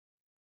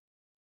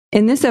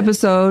In this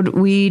episode,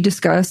 we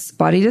discuss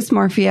body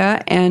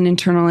dysmorphia and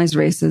internalized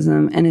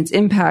racism and its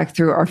impact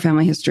through our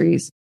family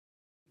histories.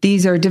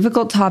 These are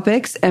difficult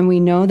topics, and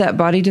we know that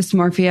body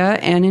dysmorphia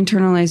and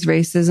internalized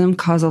racism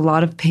cause a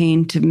lot of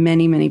pain to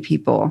many, many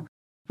people.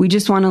 We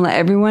just want to let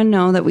everyone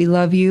know that we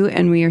love you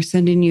and we are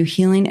sending you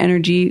healing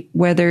energy,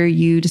 whether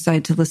you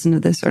decide to listen to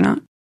this or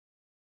not.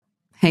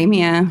 Hey,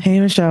 Mia. Hey,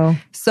 Michelle.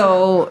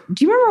 So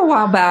do you remember a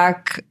while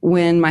back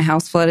when my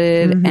house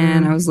flooded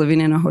and I was living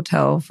in a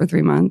hotel for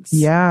 3 months?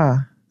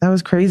 Yeah, that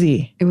was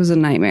crazy. It was a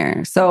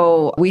nightmare.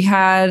 So we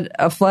had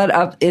a flood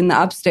up in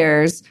the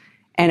upstairs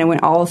and it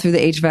went all through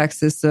the HVAC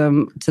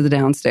system to the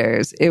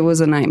downstairs. It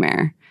was a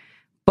nightmare.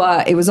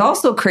 But it was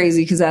also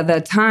crazy because at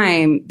that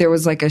time, there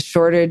was like a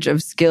shortage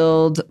of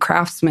skilled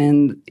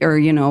craftsmen or,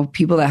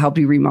 people that help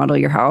you remodel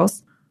your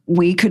house.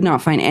 We could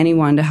not find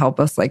anyone to help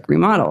us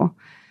remodel.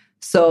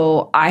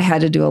 So I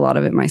had to do a lot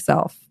of it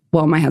myself.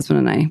 Well, my husband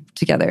and I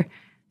together.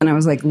 And I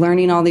was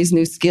learning all these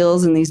new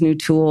skills and these new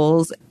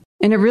tools.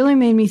 And it really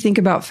made me think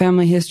about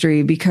family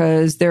history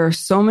because there are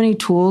so many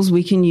tools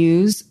we can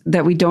use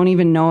that we don't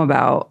even know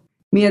about.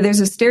 Mia, there's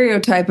a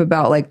stereotype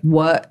about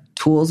what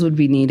tools would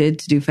be needed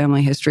to do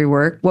family history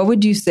work. What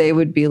would you say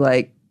would be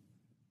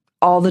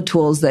all the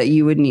tools that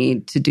you would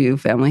need to do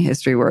family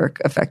history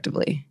work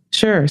effectively?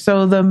 Sure.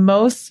 So the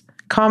most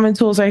common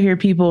tools I hear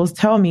people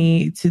tell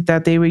me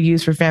that they would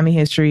use for family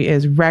history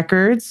is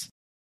records,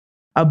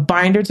 a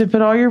binder to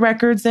put all your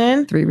records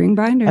in, 3-ring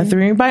binder, a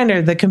 3-ring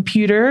binder, the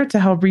computer to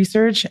help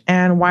research,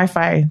 and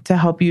Wi-Fi to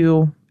help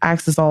you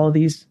access all of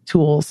these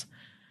tools.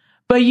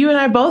 But you and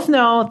I both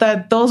know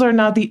that those are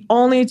not the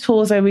only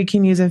tools that we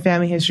can use in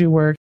family history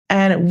work.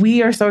 And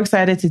we are so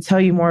excited to tell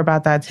you more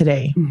about that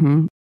today.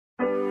 Mm-hmm.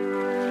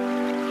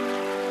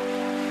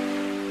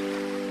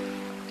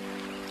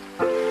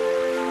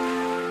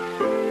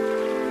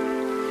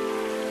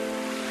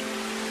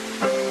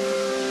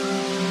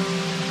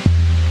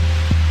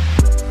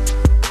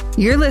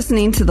 You're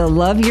listening to the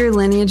Love Your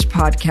Lineage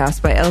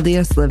podcast by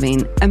LDS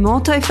Living, a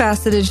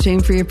multifaceted,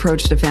 shame-free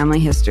approach to family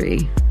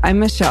history. I'm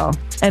Michelle.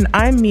 And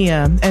I'm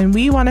Mia, and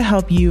we want to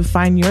help you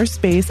find your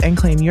space and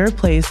claim your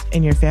place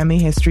in your family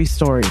history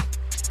story.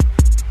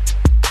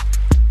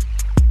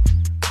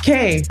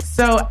 Okay,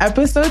 so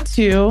episode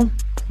 2,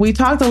 we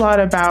talked a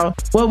lot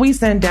about what we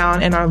send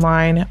down in our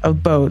line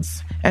of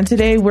boats. And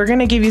today we're going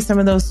to give you some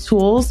of those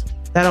tools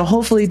that'll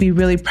hopefully be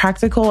really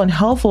practical and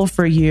helpful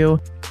for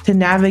you to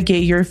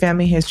navigate your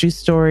family history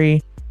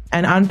story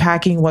and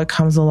unpacking what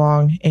comes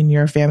along in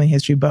your family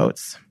history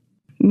boats.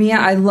 Mia,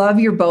 I love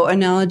your boat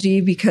analogy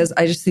because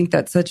I just think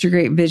that's such a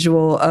great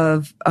visual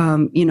of,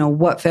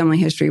 what family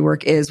history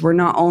work is. We're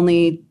not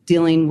only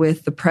dealing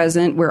with the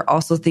present, we're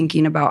also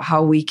thinking about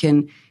how we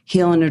can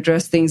heal and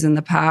address things in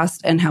the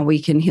past and how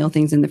we can heal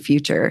things in the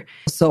future.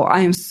 So I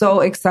am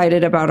so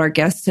excited about our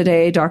guest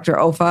today, Dr.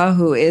 Ofa,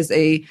 who is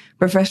a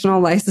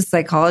professional licensed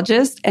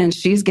psychologist, and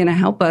she's going to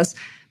help us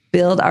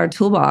build our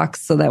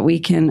toolbox so that we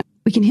can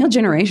heal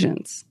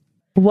generations.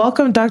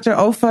 Welcome, Dr.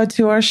 Ofa,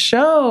 to our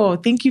show.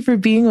 Thank you for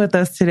being with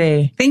us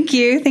today. Thank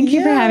you. Thank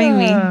you for having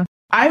me.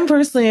 I'm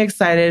personally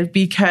excited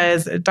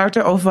because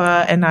Dr.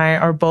 Ofa and I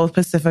are both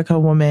Pacifica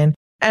women.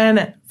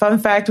 And fun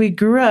fact, we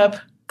grew up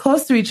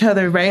close to each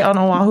other, right? On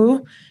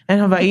Oahu and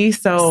Hawaii.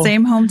 So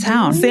same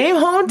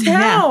hometown.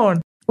 Yeah.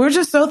 We're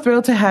just so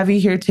thrilled to have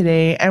you here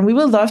today. And we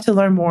would love to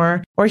learn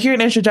more or hear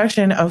an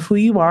introduction of who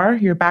you are,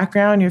 your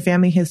background, your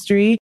family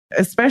history,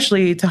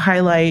 especially to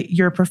highlight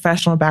your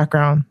professional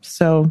background.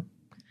 So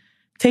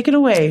take it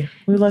away.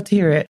 We'd love to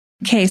hear it.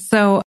 Okay,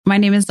 so my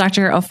name is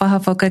Dr. Ofa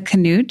Hafoka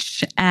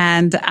Kanuch,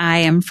 and I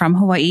am from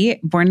Hawaii,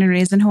 born and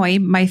raised in Hawaii.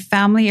 My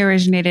family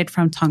originated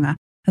from Tonga,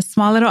 a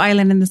small little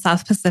island in the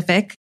South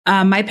Pacific.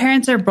 My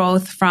parents are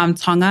both from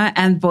Tonga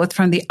and both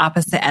from the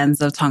opposite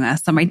ends of Tonga.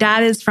 So my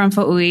dad is from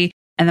Fa'ui,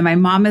 and then my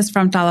mom is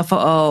from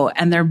Talafo'o,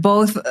 and they're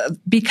both,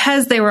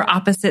 because they were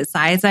opposite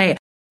sides,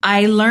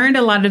 I learned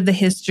a lot of the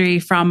history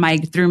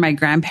through my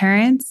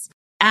grandparents.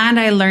 And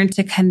I learned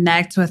to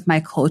connect with my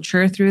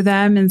culture through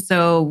them. And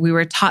so we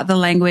were taught the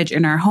language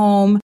in our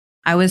home.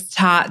 I was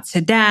taught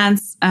to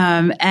dance.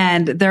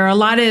 And there are a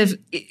lot of,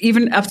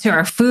 even up to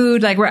our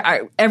food,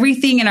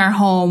 everything in our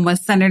home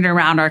was centered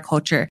around our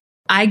culture.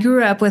 I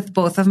grew up with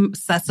both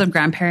sets of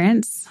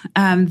grandparents.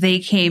 They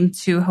came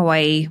to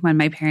Hawaii when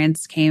my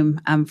parents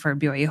came for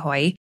BYU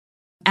Hawaii.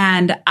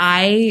 And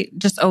I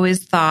just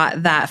always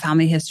thought that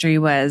family history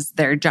was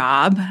their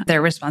job,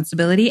 their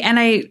responsibility. And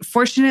I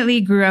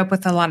fortunately grew up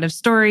with a lot of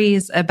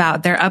stories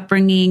about their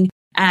upbringing.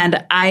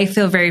 And I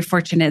feel very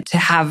fortunate to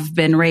have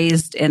been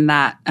raised in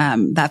that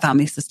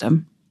family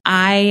system.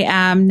 I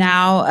am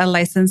now a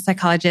licensed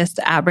psychologist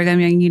at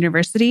Brigham Young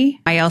University.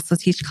 I also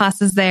teach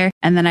classes there.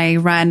 And then I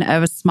run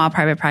a small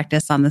private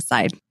practice on the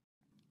side.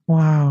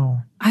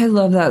 Wow. I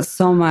love that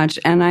so much.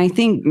 And I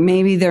think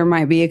maybe there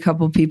might be a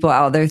couple people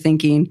out there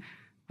thinking,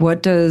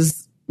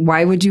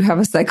 why would you have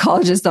a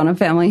psychologist on a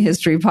family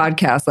history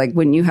podcast?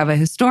 Wouldn't you have a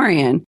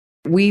historian?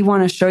 We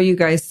want to show you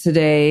guys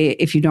today,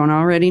 if you don't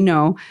already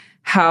know,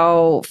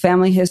 how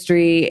family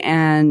history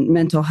and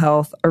mental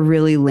health are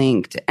really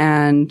linked.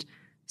 And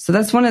So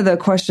that's one of the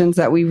questions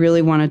that we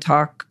really want to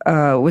talk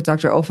with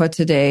Dr. Ofa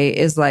today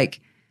is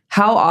like,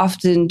 how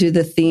often do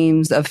the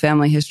themes of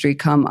family history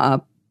come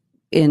up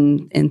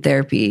in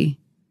therapy?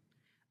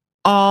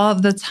 All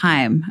the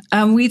time.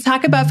 We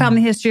talk about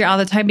family history all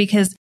the time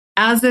because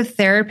as a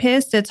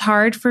therapist, it's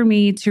hard for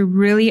me to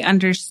really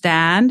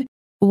understand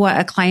what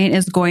a client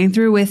is going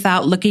through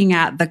without looking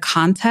at the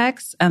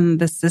context and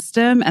the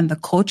system and the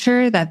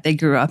culture that they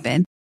grew up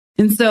in.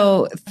 And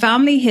so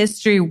family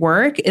history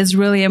work is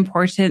really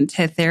important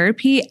to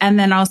therapy. And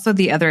then also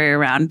the other way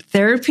around.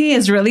 Therapy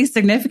is really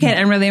significant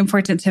and really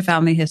important to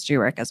family history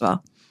work as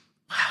well.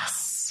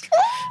 Yes.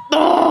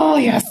 Oh,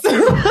 yes.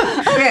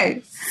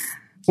 Okay.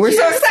 We're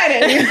so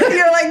excited.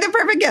 You're like the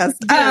perfect guest.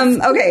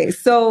 Yes. Okay.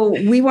 So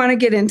we want to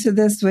get into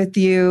this with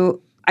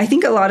you. I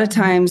think a lot of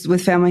times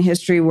with family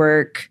history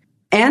work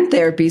and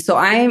therapy. So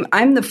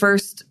I'm the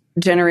first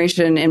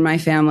generation in my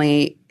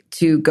family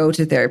to go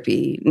to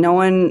therapy. No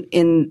one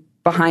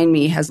behind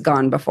me has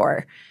gone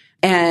before.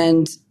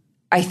 And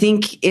I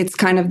think it's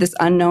kind of this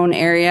unknown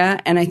area.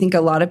 And I think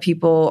a lot of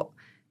people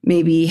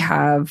maybe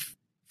have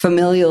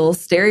familial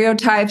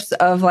stereotypes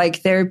of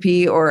like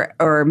therapy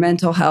or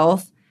mental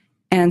health.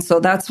 And so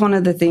that's one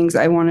of the things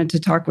I wanted to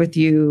talk with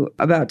you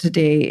about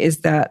today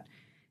is that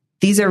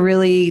these are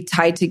really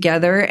tied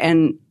together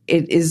and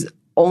it is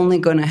only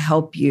going to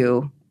help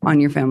you on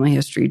your family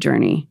history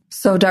journey.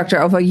 So Dr.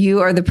 Ofa,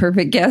 you are the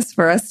perfect guest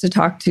for us to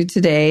talk to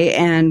today.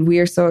 And we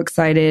are so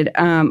excited.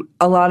 A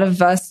lot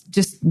of us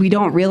we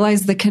don't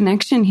realize the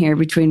connection here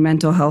between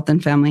mental health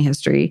and family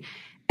history.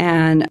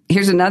 And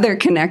here's another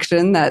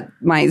connection that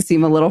might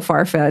seem a little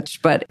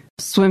far-fetched, but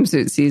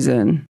swimsuit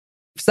season.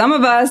 Some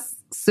of us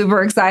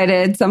super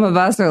excited. Some of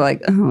us are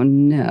like, oh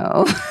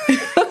no.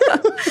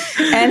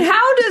 And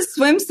how does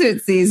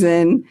swimsuit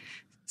season,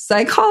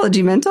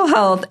 psychology, mental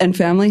health, and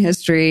family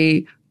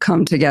history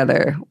come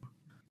together?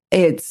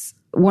 It's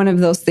one of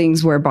those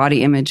things where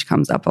body image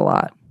comes up a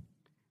lot.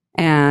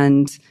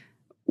 And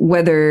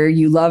whether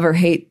you love or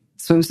hate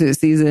swimsuit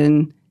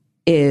season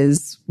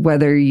is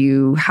whether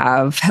you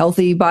have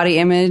healthy body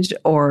image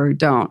or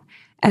don't.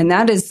 And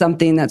that is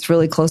something that's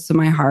really close to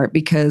my heart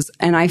because,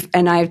 and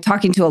I've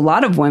talking to a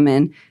lot of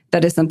women,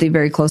 that is something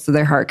very close to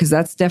their heart because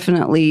that's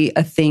definitely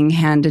a thing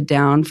handed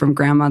down from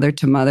grandmother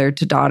to mother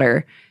to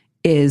daughter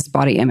is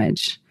body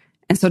image.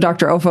 And so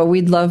Dr. Ofa,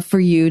 we'd love for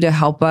you to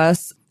help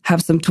us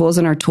have some tools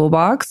in our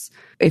toolbox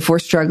if we're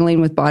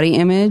struggling with body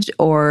image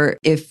or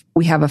if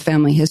we have a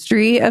family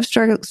history of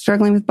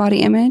struggling with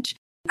body image.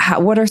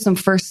 What are some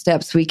first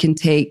steps we can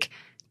take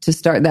to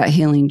start that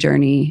healing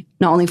journey,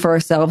 not only for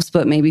ourselves,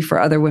 but maybe for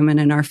other women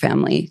in our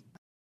family?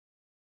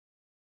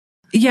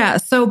 Yeah.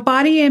 So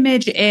body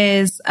image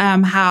is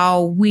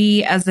how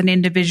we as an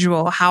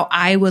individual, how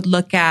I would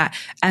look at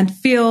and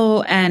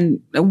feel and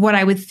what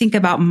I would think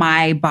about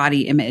my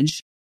body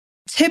image.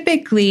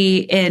 Typically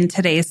in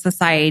today's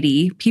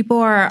society, people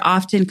are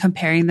often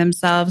comparing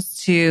themselves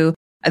to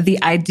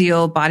the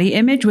ideal body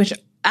image, which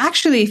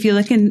actually, if you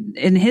look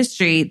in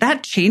history,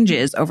 that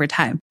changes over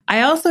time.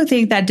 I also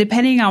think that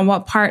depending on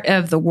what part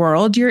of the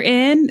world you're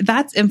in,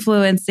 that's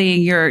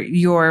influencing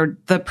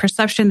the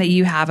perception that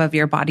you have of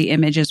your body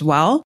image as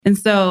well. And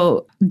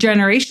so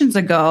generations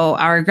ago,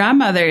 our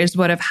grandmothers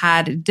would have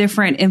had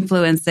different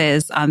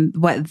influences on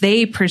what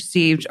they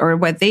perceived or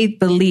what they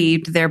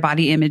believed their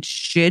body image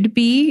should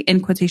be,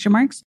 in quotation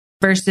marks,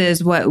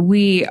 versus what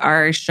we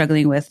are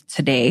struggling with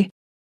today.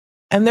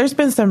 And there's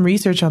been some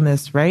research on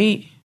this,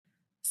 right?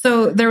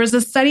 So there was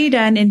a study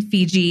done in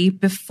Fiji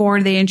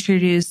before they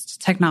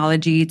introduced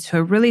technology to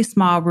a really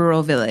small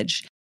rural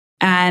village.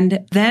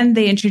 And then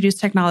they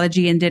introduced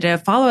technology and did a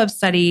follow-up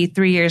study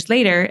 3 years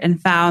later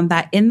and found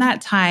that in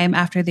that time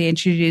after they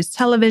introduced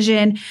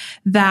television,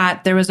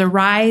 that there was a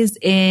rise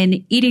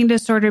in eating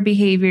disorder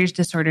behaviors,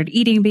 disordered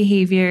eating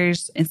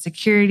behaviors,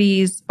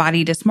 insecurities,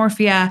 body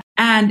dysmorphia.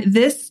 And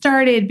this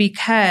started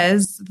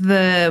because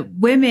the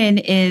women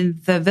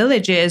in the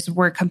villages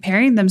were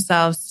comparing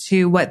themselves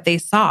to what they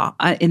saw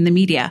in the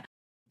media.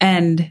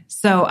 And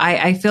so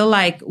I feel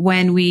like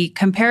when we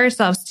compare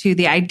ourselves to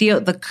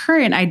the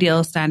current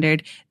ideal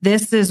standard,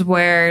 this is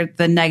where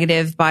the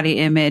negative body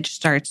image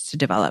starts to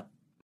develop.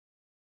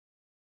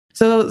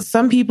 So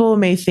some people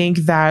may think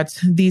that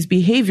these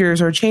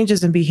behaviors or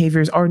changes in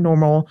behaviors are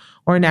normal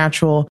or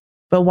natural,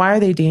 but why are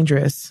they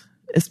dangerous,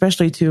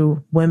 especially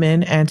to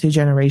women and to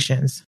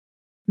generations?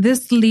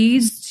 This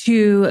leads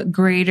to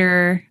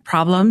greater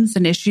problems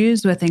and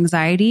issues with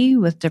anxiety,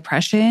 with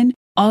depression,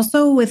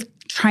 also with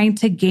trying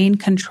to gain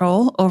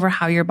control over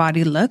how your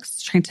body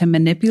looks, trying to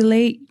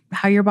manipulate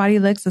how your body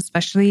looks,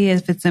 especially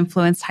if it's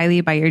influenced highly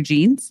by your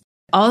genes.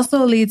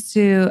 Also leads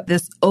to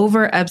this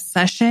over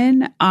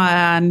obsession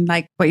on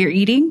like what you're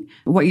eating,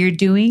 what you're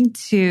doing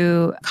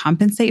to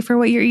compensate for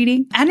what you're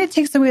eating. And it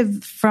takes away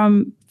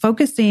from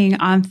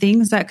focusing on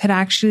things that could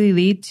actually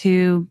lead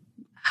to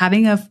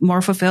having a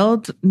more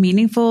fulfilled,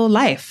 meaningful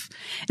life.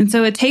 And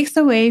so it takes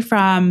away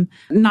from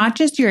not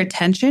just your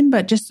attention,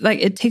 but just like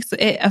it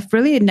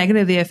really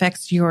negatively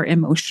affects your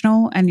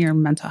emotional and your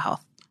mental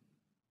health.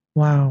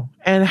 Wow.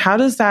 And how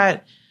does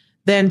that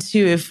then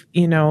too,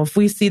 if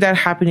we see that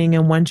happening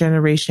in one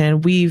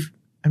generation, we've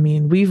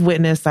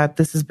witnessed that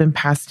this has been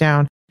passed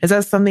down. Is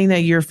that something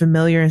that you're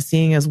familiar in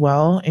seeing as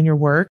well in your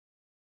work?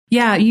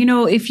 Yeah.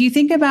 If you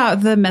think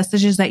about the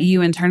messages that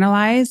you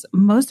internalize,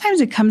 most times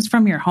it comes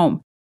from your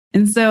home.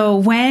 And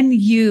so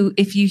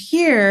if you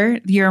hear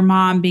your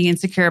mom being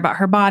insecure about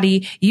her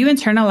body, you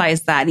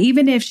internalize that.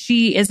 Even if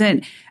she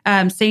isn't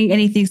saying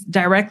anything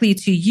directly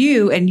to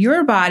you and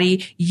your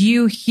body,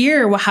 you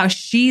hear how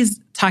she's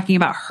talking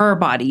about her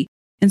body.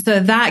 And so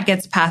that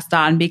gets passed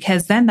on,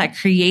 because then that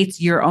creates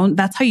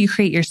that's how you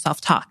create your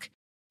self-talk.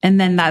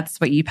 And then that's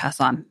what you pass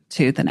on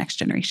to the next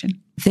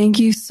generation. Thank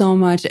you so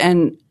much.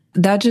 And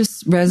that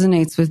just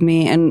resonates with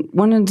me. And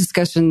one of the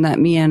discussion that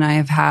Mia and I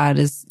have had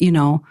is,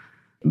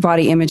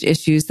 body image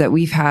issues that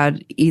we've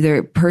had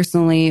either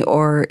personally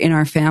or in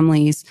our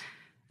families.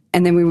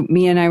 And then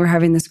Mia and I were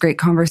having this great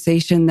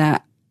conversation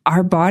that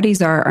our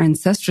bodies are our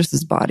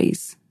ancestresses'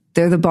 bodies.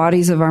 They're the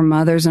bodies of our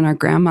mothers and our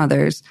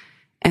grandmothers.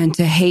 And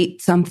to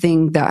hate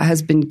something that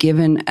has been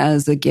given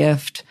as a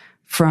gift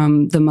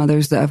from the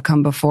mothers that have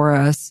come before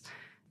us,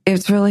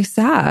 it's really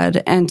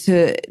sad. And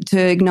to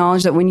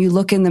acknowledge that when you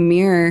look in the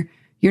mirror,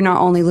 you're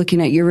not only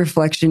looking at your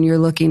reflection, you're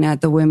looking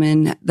at the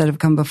women that have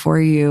come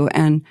before you,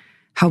 and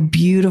how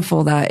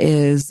beautiful that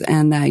is,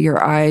 and that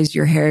your eyes,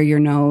 your hair, your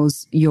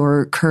nose,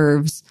 your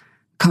curves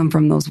come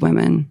from those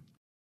women.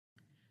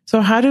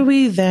 So how do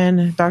we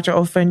then, Dr.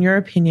 Ofa, in your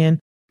opinion,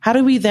 how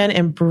do we then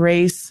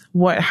embrace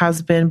what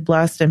has been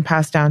blessed and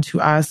passed down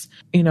to us,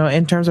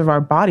 in terms of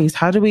our bodies?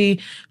 How do we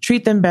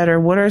treat them better?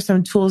 What are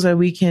some tools that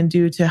we can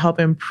do to help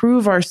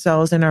improve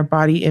ourselves and our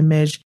body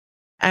image,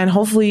 and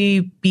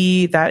hopefully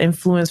be that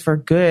influence for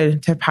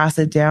good to pass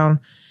it down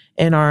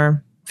in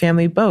our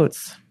family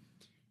boats?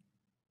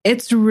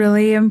 It's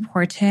really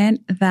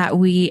important that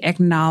we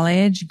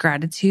acknowledge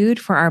gratitude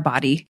for our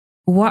body,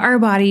 what our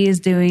body is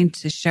doing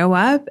to show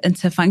up and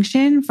to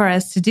function for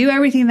us to do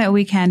everything that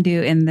we can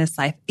do in this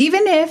life.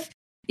 Even if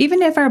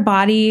our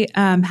body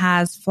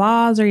has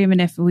flaws, or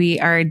even if we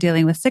are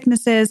dealing with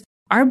sicknesses,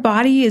 our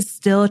body is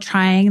still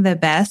trying the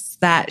best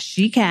that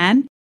she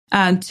can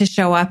to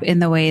show up in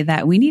the way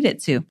that we need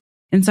it to.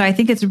 And so I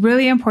think it's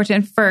really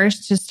important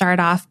first to start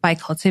off by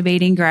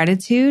cultivating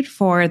gratitude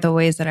for the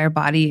ways that our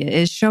body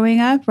is showing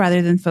up,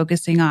 rather than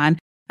focusing on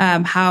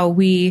how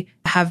we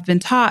have been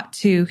taught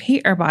to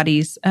hate our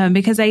bodies.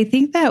 Because I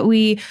think that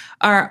we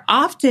are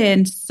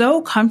often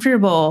so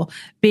comfortable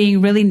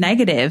being really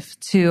negative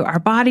to our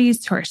bodies,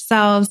 to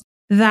ourselves,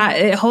 that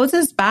it holds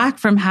us back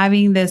from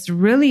having this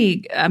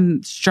really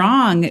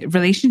strong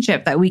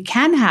relationship that we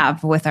can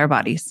have with our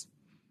bodies.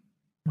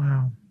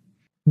 Wow.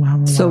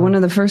 So one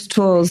of the first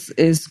tools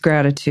is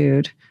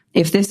gratitude.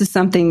 If this is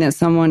something that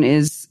someone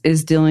is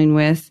dealing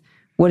with,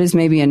 what is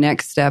maybe a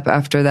next step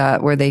after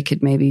that where they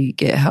could maybe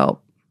get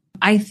help?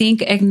 I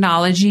think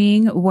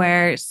acknowledging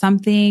where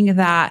something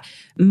that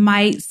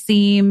might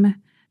seem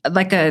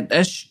like a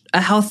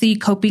healthy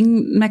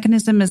coping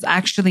mechanism is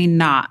actually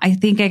not. I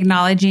think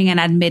acknowledging and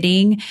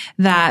admitting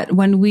that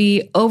when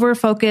we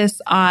overfocus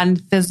on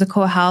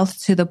physical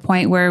health to the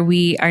point where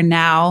we are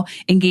now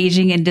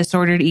engaging in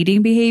disordered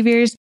eating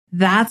behaviors,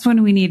 that's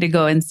when we need to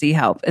go and seek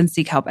help.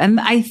 And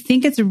I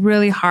think it's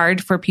really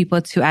hard for people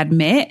to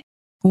admit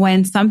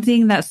when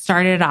something that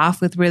started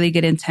off with really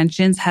good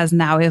intentions has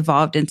now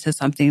evolved into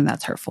something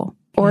that's hurtful.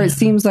 Or it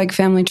seems like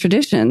family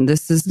tradition.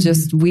 This is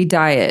just, we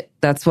diet.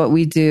 That's what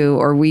we do.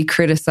 Or we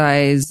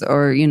criticize,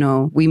 or,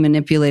 we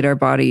manipulate our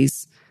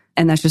bodies.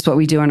 And that's just what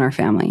we do in our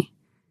family.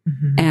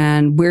 Mm-hmm.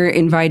 And we're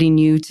inviting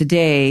you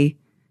today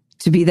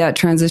to be that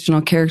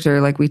transitional character,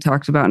 like we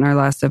talked about in our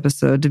last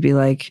episode, to be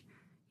like,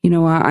 you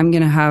know what, I'm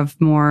going to have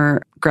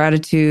more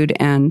gratitude,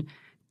 and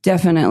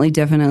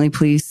definitely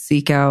please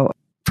seek out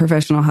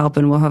professional help.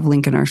 And we'll have a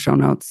link in our show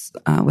notes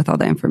with all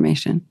the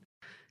information.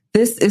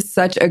 This is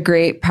such a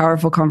great,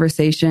 powerful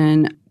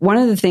conversation. One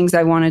of the things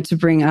I wanted to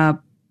bring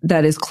up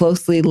that is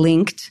closely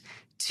linked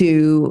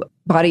to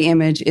body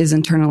image is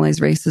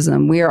internalized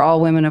racism. We are all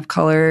women of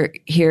color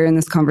here in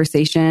this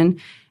conversation.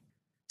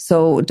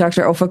 So,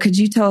 Dr. Ofa, could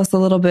you tell us a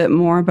little bit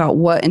more about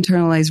what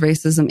internalized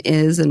racism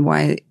is and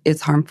why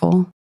it's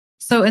harmful?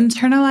 So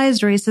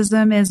internalized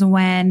racism is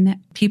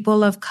when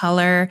people of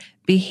color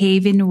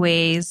behave in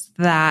ways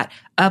that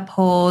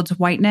uphold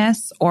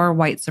whiteness or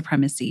white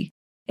supremacy.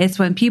 It's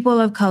when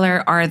people of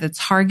color are the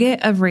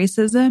target of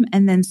racism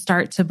and then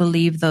start to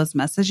believe those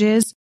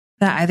messages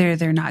that either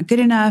they're not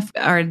good enough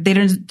or they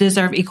don't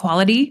deserve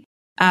equality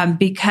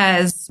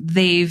because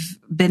they've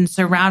been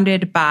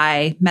surrounded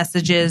by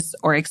messages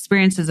or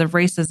experiences of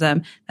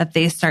racism, that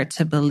they start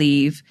to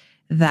believe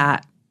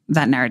that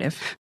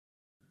narrative.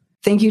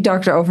 Thank you,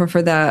 Dr. Ofa,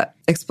 for that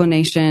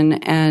explanation.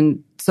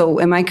 And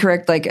so am I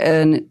correct? Like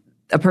a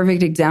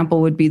perfect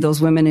example would be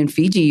those women in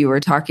Fiji you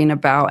were talking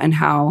about, and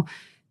how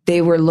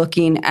they were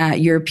looking at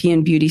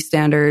European beauty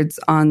standards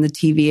on the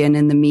TV and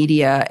in the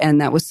media.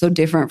 And that was so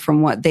different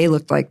from what they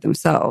looked like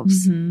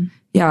themselves. Mm-hmm.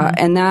 Yeah. Mm-hmm.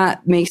 And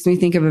that makes me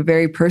think of a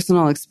very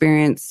personal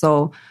experience.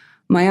 So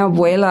my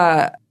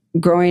abuela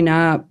growing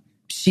up,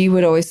 she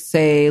would always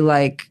say,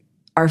 like,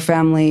 our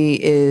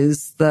family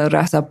is the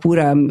raza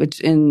pura, which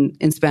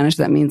in Spanish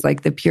that means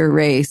like the pure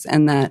race,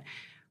 and that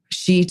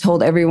she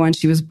told everyone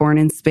she was born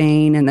in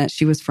Spain and that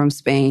she was from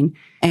Spain.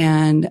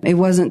 And it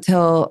wasn't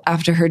till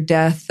after her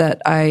death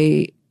that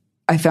I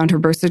found her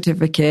birth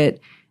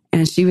certificate,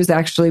 and she was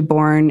actually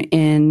born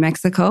in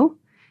Mexico,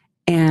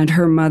 and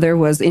her mother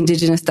was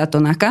indigenous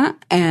Totonaca,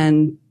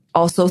 and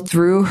also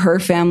through her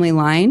family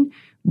line,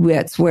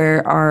 that's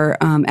where our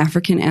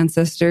African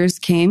ancestors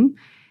came.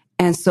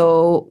 And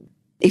so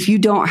if you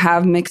don't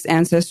have mixed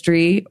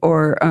ancestry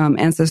or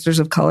ancestors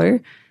of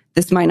color,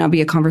 this might not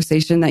be a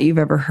conversation that you've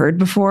ever heard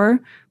before,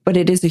 but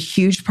it is a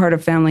huge part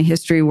of family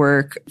history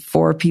work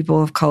for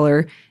people of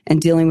color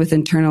and dealing with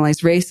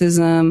internalized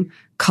racism,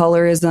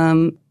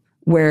 colorism,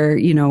 where,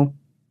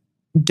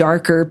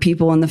 darker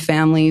people in the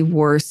family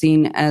were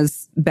seen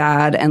as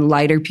bad and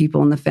lighter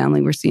people in the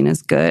family were seen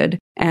as good.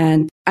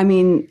 And I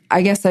mean,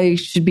 I guess I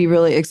should be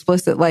really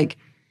explicit, like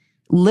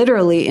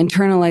literally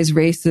internalized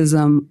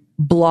racism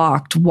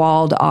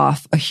walled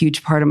off a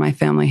huge part of my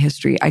family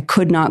history. I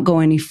could not go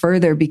any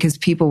further because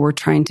people were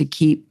trying to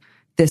keep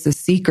this a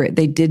secret.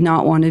 They did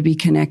not want to be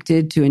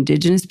connected to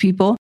indigenous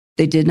people.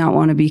 They did not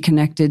want to be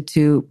connected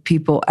to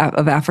people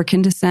of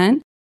African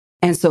descent.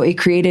 And so it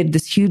created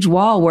this huge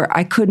wall where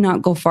I could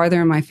not go farther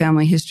in my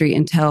family history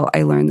until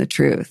I learned the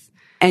truth.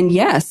 And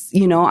yes,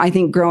 I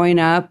think growing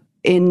up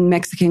in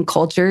Mexican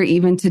culture,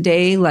 even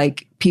today,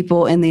 like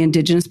people in the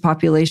indigenous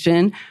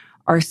population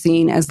are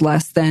seen as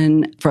less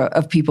than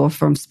of people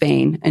from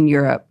Spain and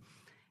Europe.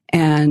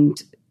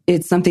 And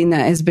it's something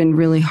that has been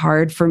really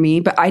hard for me,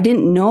 but I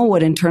didn't know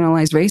what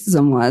internalized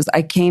racism was.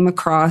 I came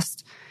across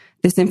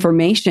this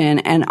information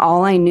and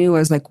all I knew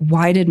was like,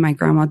 why did my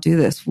grandma do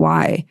this?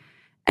 Why?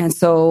 And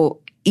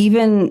so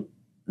even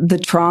the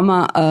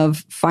trauma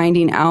of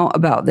finding out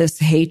about this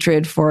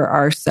hatred for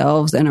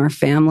ourselves and our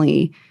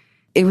family,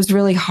 it was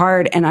really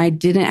hard. And I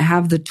didn't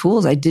have the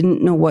tools. I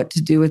didn't know what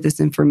to do with this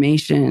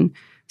information.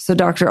 So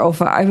Dr.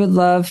 Ofa, I would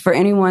love for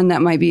anyone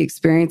that might be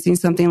experiencing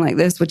something like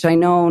this, which I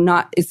know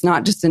it's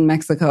not just in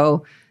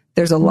Mexico.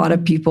 There's a lot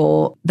of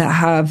people that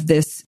have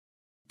this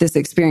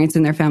experience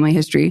in their family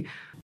history.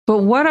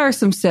 But what are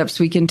some steps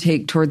we can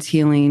take towards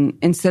healing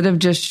instead of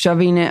just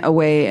shoving it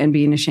away and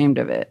being ashamed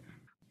of it?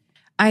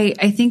 I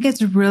think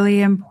it's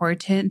really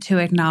important to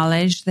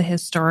acknowledge the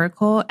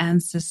historical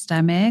and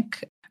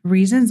systemic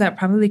reasons that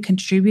probably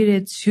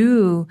contributed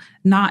to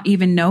not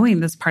even knowing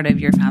this part of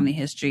your family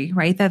history,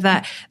 right?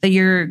 That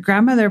your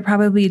grandmother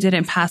probably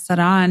didn't pass it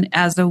on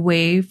as a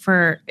way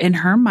for, in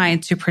her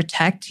mind, to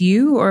protect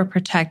you or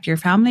protect your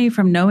family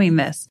from knowing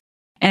this.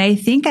 And I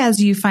think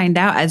as you find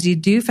out, as you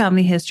do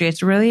family history,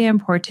 it's really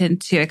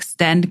important to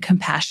extend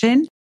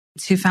compassion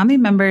to family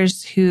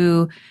members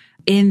who,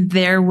 in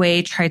their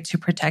way, try to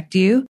protect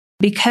you,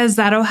 because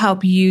that'll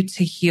help you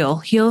to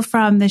heal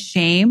from the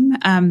shame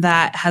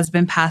that has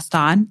been passed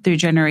on through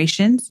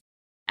generations,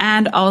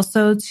 and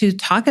also to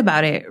talk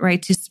about it,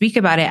 right? To speak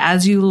about it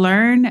as you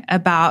learn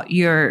about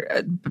your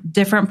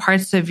different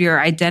parts of your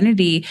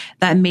identity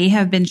that may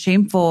have been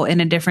shameful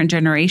in a different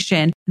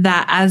generation,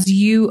 that as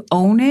you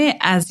own it,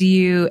 as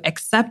you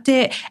accept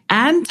it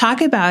and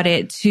talk about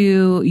it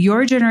to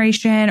your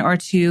generation or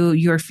to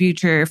your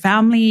future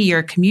family,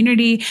 your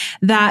community,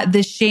 that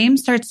the shame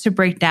starts to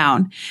break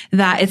down,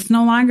 that it's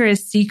no longer a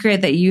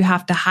secret that you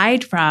have to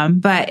hide from,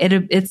 but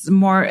it's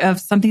more of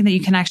something that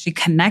you can actually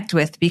connect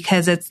with,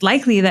 because it's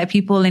likely that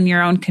people in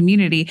your own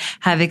community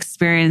have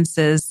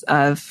experiences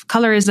of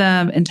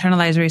colorism,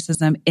 internalized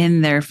racism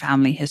in their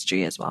family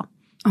history as well.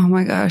 Oh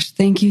my gosh.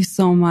 Thank you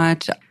so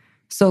much.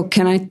 So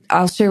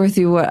I'll share with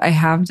you what I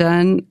have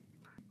done.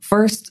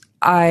 First,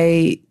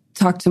 I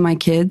talk to my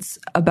kids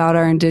about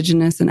our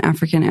indigenous and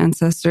African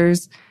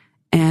ancestors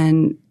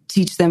and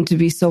teach them to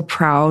be so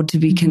proud to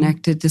be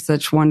connected to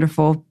such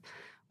wonderful,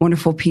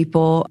 wonderful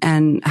people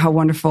and how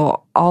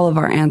wonderful all of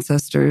our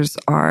ancestors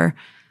are.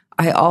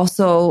 I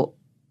also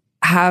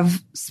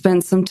have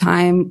spent some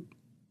time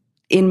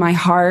in my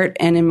heart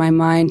and in my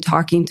mind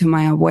talking to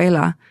my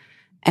abuela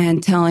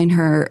and telling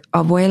her,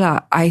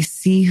 Abuela, I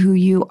see who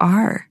you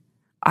are.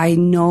 I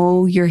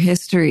know your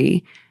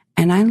history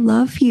and I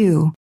love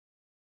you.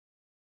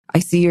 I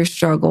see your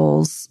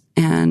struggles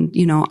and,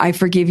 I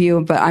forgive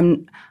you, but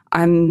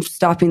I'm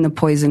stopping the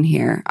poison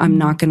here. I'm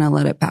not going to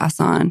let it pass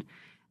on.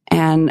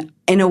 And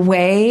in a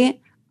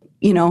way,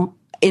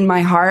 in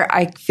my heart,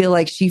 I feel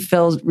like she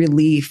feels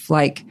relief,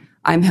 like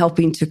I'm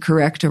helping to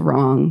correct a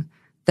wrong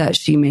that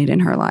she made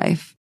in her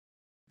life.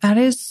 That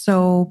is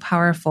so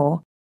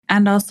powerful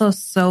and also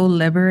so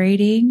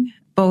liberating,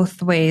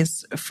 both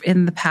ways,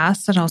 in the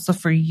past and also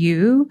for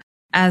you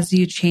as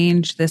you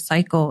change this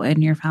cycle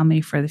in your family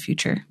for the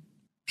future.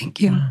 Thank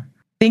you.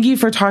 Thank you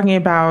for talking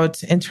about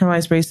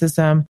internalized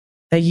racism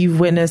that you've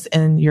witnessed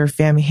in your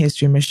family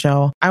history,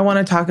 Michelle. I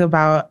want to talk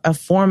about a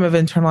form of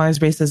internalized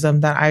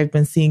racism that I've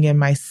been seeing in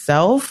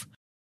myself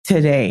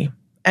today,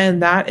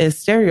 and that is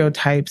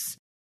stereotypes.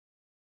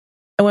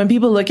 And when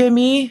people look at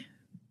me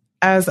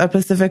as a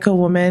Pacifica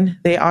woman,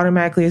 they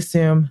automatically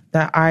assume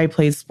that I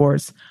played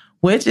sports,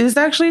 which is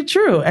actually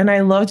true. And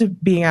I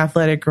loved being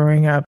athletic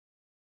growing up.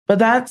 But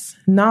that's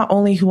not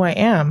only who I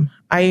am.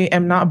 I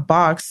am not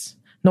boxed,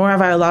 nor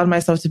have I allowed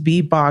myself to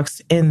be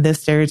boxed in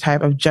this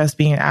stereotype of just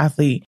being an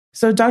athlete.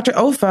 So Dr.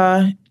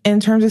 Ofa, in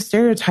terms of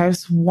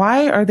stereotypes,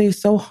 why are they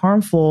so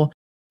harmful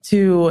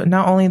to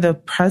not only the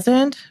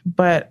present,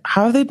 but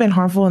how have they been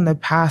harmful in the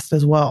past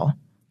as well?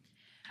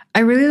 I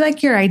really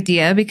like your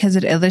idea because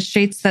it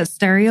illustrates that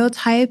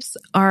stereotypes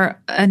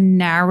are a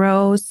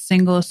narrow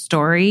single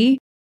story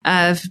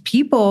of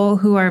people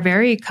who are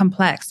very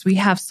complex. We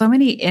have so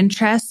many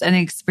interests and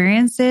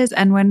experiences.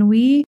 And when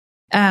we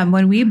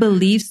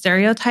believe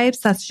stereotypes,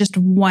 that's just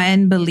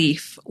one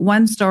belief,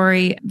 one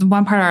story,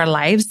 one part of our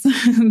lives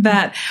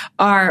that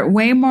are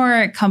way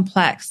more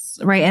complex,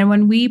 right? And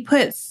when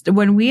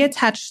we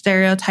attach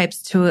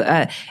stereotypes to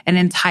an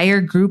entire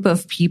group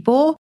of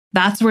people,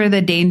 that's where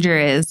the danger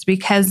is,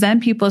 because then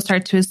people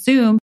start to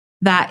assume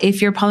that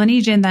if you're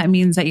Polynesian, that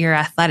means that you're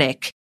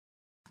athletic.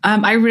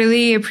 I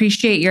really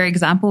appreciate your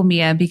example,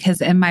 Mia,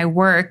 because in my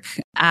work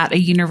at a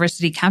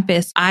university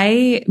campus,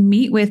 I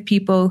meet with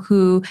people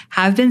who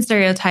have been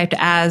stereotyped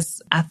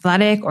as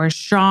athletic or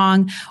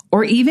strong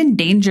or even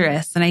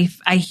dangerous. And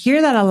I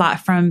hear that a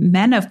lot from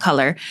men of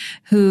color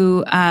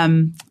who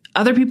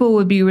other people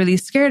would be really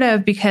scared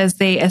of because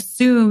they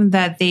assume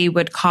that they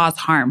would cause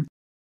harm.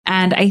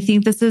 And I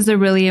think this is a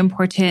really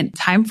important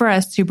time for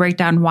us to break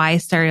down why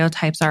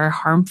stereotypes are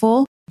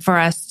harmful for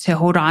us to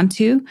hold on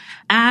to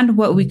and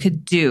what we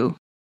could do.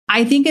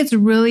 I think it's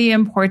really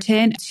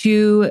important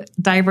to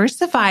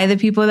diversify the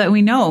people that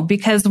we know,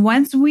 because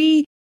once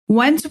we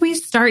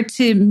start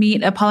to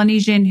meet a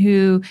Polynesian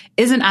who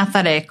isn't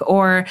athletic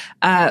or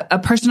a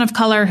person of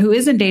color who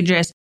isn't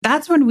dangerous,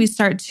 that's when we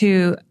start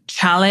to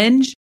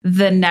challenge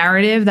the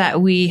narrative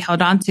that we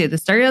held on to, the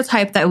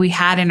stereotype that we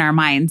had in our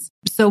minds.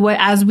 So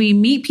as we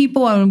meet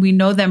people and we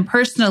know them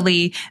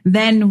personally,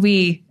 then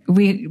we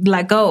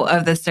let go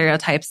of the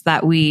stereotypes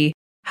that we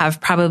have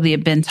probably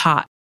been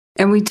taught.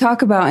 And we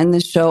talk about in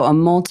this show a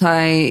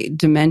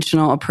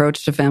multi-dimensional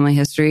approach to family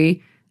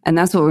history. And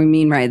that's what we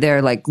mean right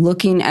there, like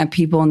looking at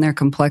people and their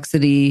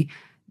complexity,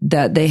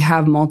 that they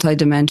have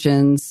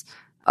multi-dimensions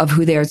of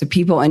who they are as a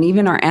people, and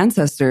even our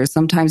ancestors.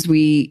 Sometimes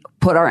we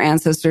put our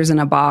ancestors in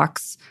a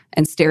box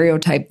and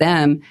stereotype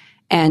them,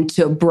 and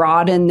to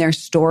broaden their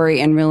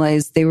story and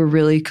realize they were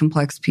really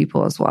complex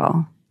people as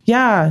well.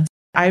 Yeah,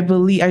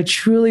 I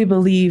truly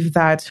believe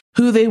that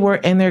who they were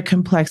in their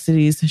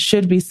complexities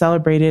should be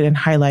celebrated and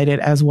highlighted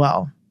as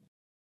well.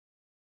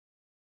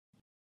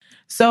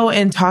 So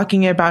in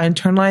talking about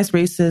internalized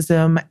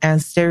racism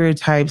and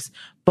stereotypes,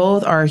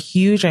 both are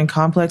huge and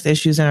complex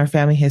issues in our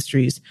family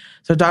histories.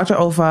 So Dr.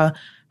 Ofa,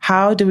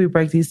 how do we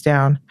break these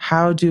down?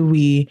 How do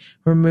we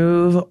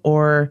remove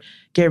or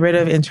get rid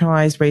of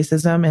internalized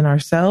racism in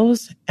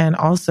ourselves and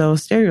also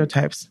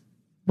stereotypes?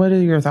 What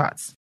are your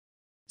thoughts?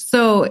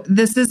 So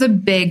this is a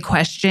big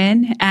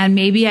question, and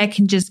maybe I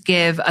can just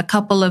give a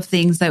couple of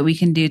things that we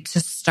can do to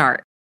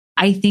start.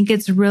 I think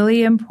it's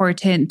really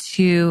important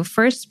to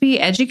first be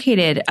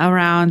educated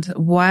around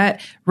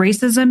what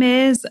racism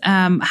is,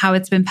 how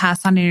it's been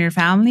passed on in your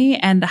family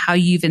and how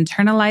you've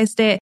internalized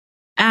it,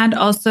 and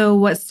also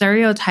what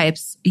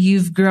stereotypes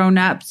you've grown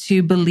up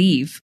to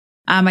believe.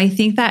 I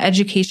think that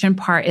education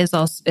part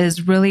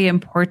is really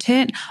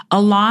important,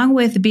 along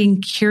with being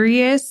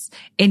curious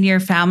in your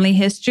family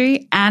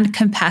history and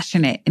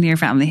compassionate in your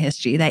family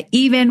history. That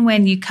even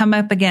when you come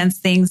up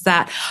against things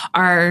that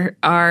are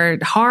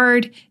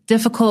hard,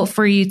 difficult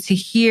for you to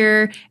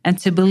hear and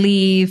to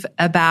believe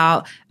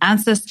about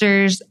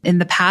ancestors in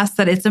the past,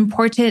 that it's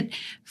important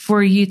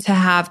for you to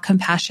have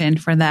compassion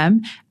for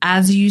them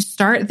as you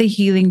start the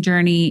healing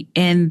journey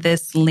in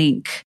this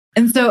link.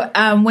 And so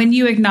when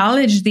you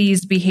acknowledge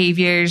these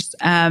behaviors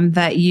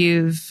that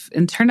you've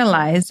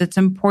internalized, it's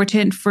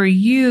important for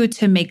you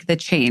to make the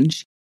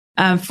change,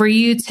 for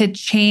you to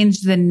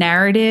change the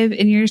narrative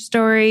in your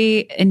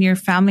story, in your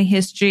family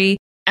history.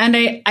 And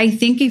I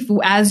think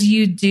as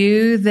you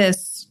do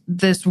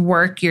this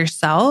work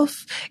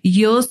yourself,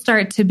 you'll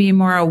start to be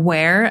more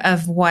aware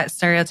of what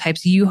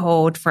stereotypes you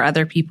hold for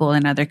other people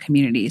in other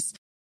communities.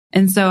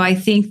 And so I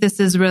think this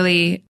is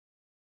really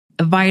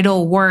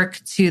vital work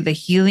to the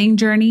healing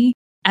journey.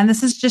 And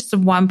this is just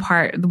one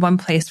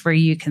place where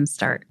you can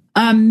start.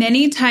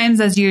 Many times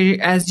as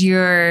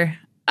you're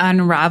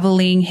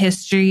unraveling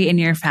history in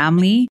your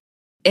family,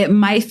 it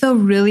might feel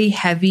really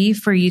heavy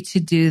for you to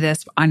do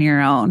this on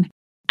your own.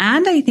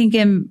 And I think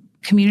in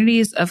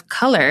communities of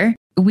color,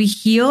 we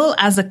heal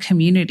as a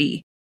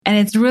community. And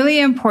it's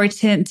really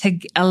important to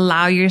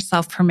allow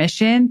yourself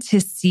permission to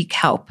seek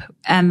help.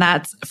 And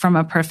that's from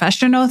a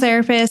professional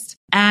therapist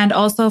and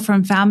also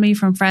from family,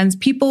 from friends,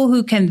 people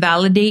who can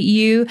validate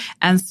you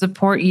and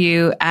support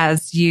you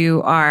as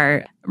you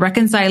are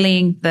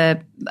reconciling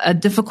a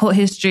difficult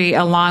history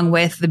along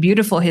with the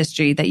beautiful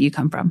history that you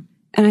come from.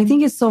 And I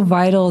think it's so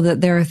vital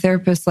that there are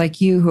therapists like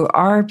you who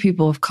are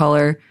people of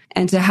color,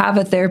 and to have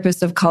a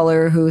therapist of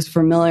color who is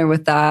familiar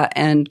with that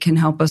and can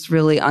help us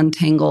really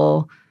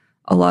untangle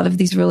a lot of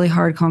these really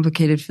hard,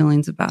 complicated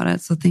feelings about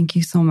it. So thank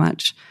you so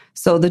much.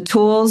 So the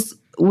tools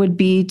would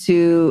be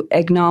to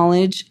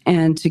acknowledge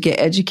and to get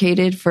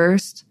educated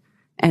first,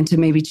 and to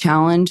maybe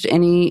challenge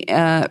any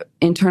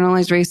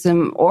internalized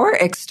racism or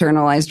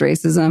externalized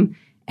racism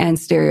and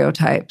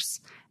stereotypes.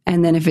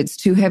 And then if it's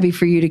too heavy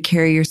for you to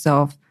carry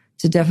yourself,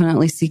 to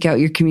definitely seek out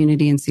your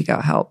community and seek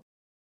out help.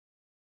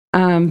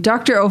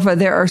 Dr. Ofa,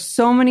 there are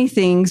so many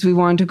things we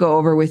want to go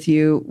over with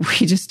you.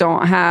 We just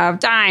don't have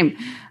time.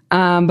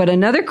 But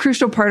another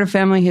crucial part of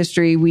family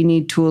history we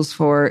need tools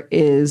for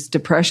is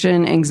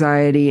depression,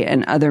 anxiety,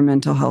 and other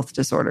mental health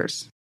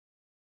disorders.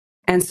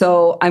 And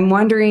so I'm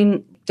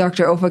wondering,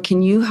 Dr. Ofa,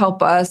 can you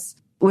help us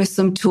with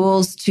some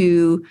tools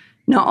to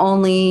not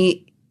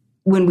only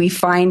when we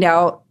find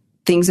out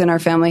things in our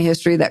family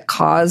history that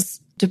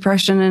cause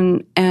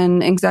depression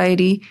and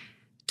anxiety,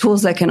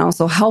 tools that can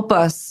also help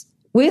us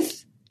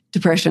with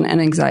depression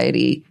and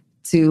anxiety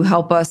to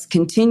help us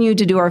continue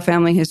to do our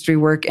family history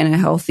work in a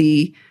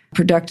healthy,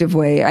 productive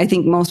way. I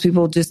think most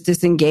people just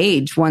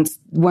disengage.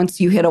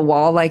 Once you hit a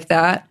wall like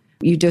that,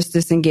 you just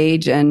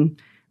disengage and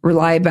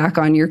rely back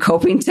on your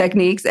coping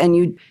techniques.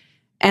 And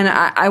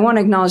I want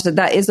to acknowledge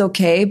that is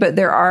okay, but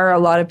there are a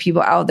lot of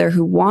people out there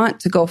who want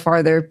to go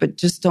farther, but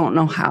just don't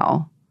know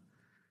how.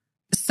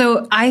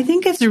 So I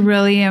think it's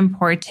really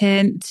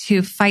important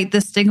to fight the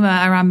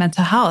stigma around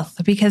mental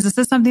health, because this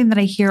is something that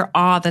I hear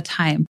all the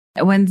time.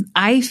 When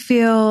I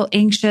feel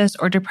anxious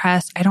or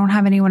depressed, I don't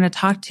have anyone to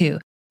talk to.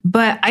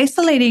 But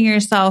isolating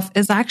yourself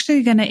is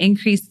actually going to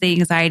increase the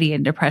anxiety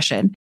and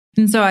depression.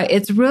 And so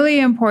it's really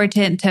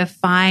important to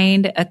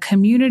find a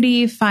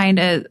community, find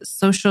a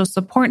social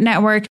support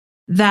network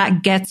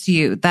that gets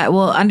you, that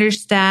will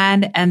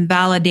understand and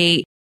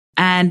validate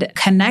and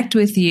connect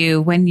with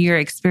you when you're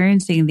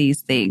experiencing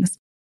these things.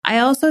 I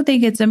also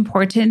think it's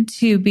important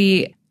to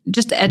be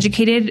just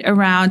educated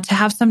around, to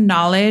have some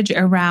knowledge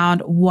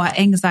around what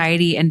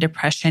anxiety and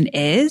depression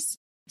is,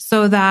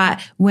 so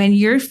that when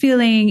you're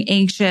feeling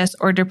anxious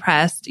or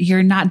depressed,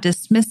 you're not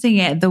dismissing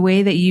it the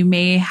way that you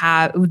may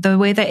have, the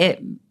way that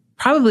it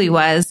probably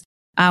was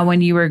when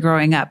you were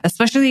growing up,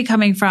 especially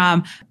coming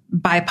from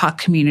BIPOC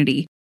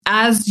community.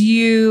 As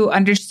you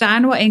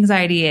understand what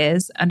anxiety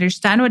is,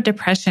 understand what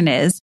depression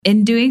is,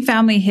 in doing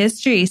family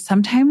history,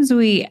 sometimes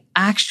we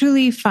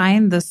actually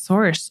find the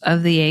source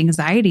of the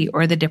anxiety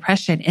or the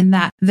depression in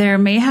that there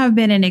may have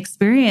been an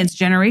experience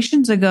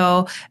generations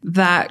ago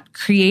that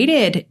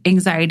created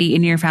anxiety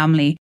in your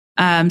family,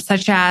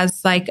 such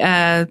as like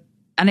a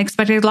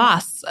unexpected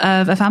loss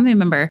of a family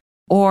member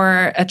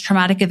or a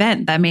traumatic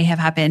event that may have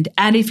happened.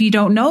 And if you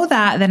don't know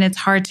that, then it's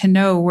hard to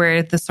know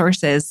where the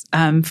source is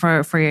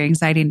for your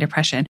anxiety and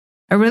depression.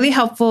 A really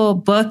helpful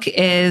book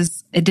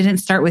is It Didn't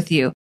Start With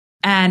You.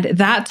 And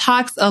that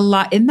talks a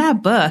lot in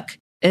that book.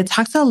 It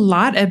talks a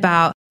lot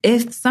about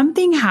if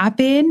something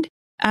happened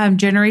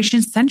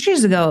generations,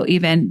 centuries ago,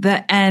 even,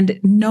 and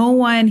no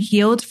one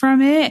healed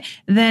from it,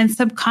 then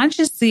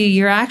subconsciously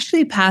you're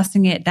actually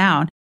passing it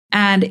down.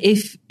 And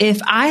if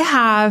I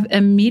have a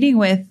meeting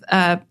with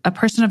a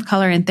person of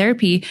color in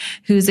therapy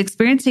who's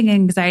experiencing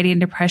anxiety and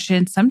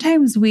depression,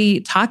 sometimes we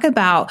talk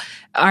about,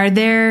 are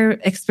there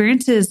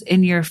experiences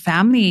in your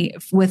family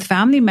with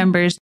family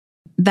members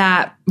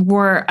that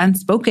were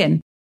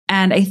unspoken?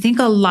 And I think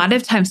a lot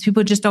of times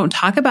people just don't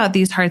talk about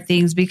these hard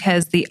things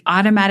because the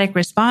automatic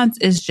response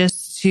is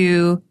just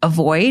to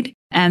avoid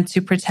and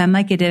to pretend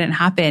like it didn't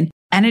happen.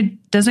 And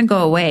it doesn't go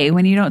away.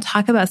 When you don't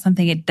talk about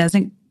something, it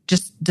doesn't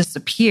just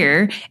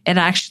disappear. It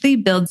actually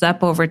builds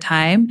up over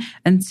time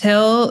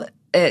until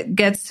it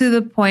gets to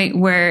the point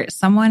where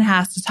someone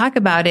has to talk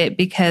about it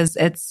because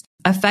it's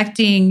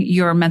affecting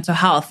your mental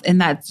health,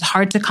 and that's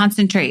hard to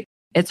concentrate.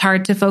 It's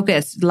hard to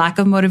focus, lack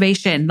of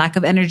motivation, lack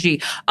of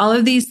energy. All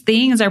of these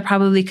things are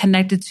probably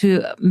connected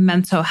to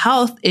mental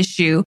health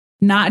issue,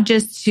 not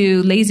just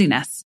to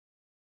laziness.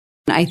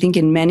 I think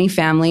in many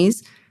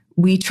families,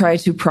 we try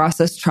to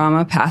process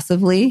trauma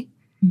passively.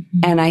 Mm-hmm.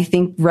 And I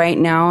think right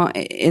now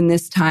in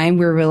this time,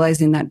 we're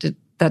realizing that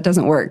that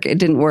doesn't work. It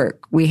didn't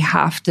work. We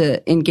have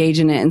to engage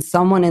in it. And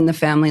someone in the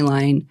family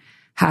line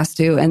has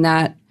to. And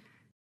that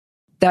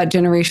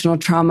generational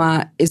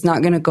trauma is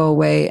not going to go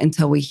away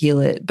until we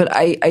heal it. But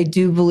I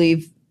do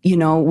believe,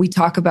 we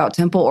talk about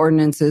temple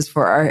ordinances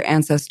for our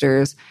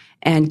ancestors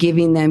and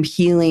giving them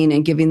healing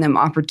and giving them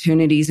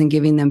opportunities and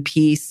giving them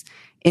peace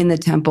in the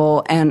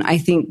temple. And I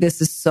think this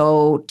is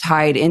so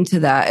tied into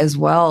that, as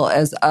well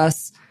as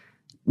us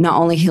not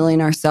only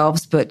healing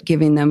ourselves, but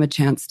giving them a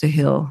chance to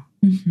heal.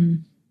 Mm-hmm.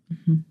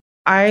 Mm-hmm.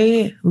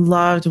 I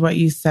loved what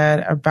you said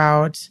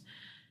about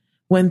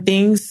when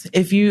things,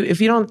 if you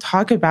don't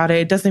talk about it,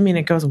 it doesn't mean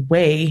it goes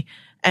away.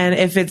 And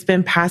if it's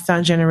been passed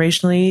down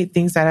generationally,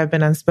 things that have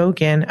been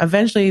unspoken,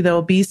 eventually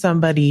there'll be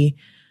somebody,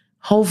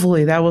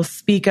 hopefully, that will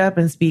speak up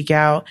and speak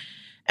out.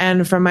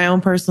 And from my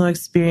own personal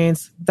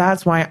experience,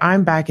 that's why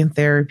I'm back in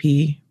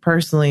therapy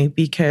personally,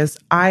 because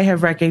I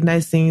have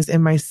recognized things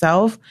in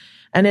myself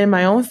and in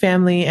my own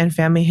family and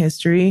family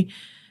history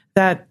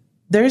that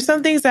there's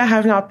some things that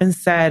have not been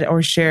said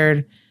or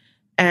shared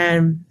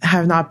and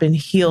have not been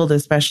healed,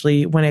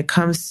 especially when it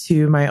comes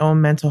to my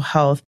own mental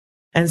health.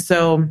 And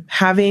so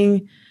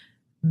having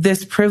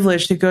this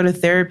privilege to go to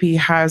therapy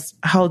has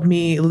helped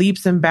me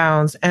leaps and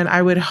bounds. And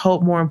I would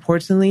hope, more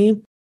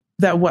importantly,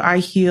 that what I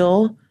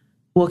heal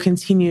will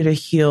continue to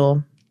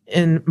heal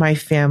in my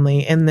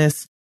family, in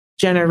this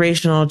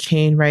generational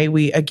chain, right?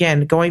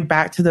 Again, going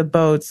back to the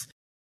boats,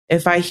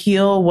 if I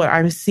heal what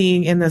I'm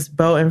seeing in this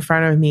boat in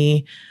front of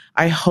me,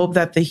 I hope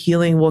that the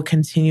healing will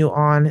continue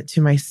on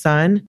to my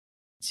son,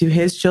 to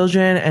his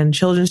children and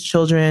children's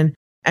children,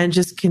 and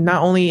just can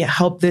not only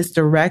help this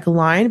direct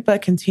line,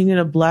 but continue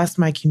to bless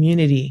my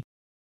community.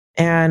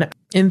 And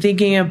in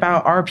thinking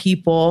about our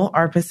people,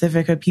 our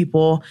Pacifica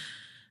people,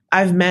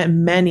 I've met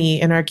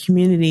many in our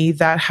community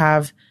that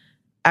have,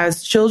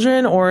 as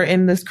children or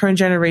in this current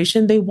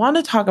generation, they want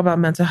to talk about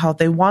mental health.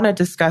 They want to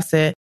discuss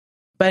it.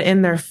 But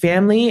in their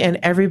family and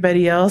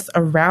everybody else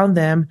around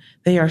them,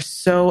 they are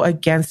so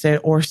against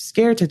it or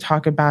scared to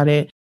talk about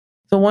it.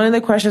 So one of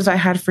the questions I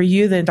had for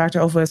you then, Dr.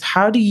 Ofa, is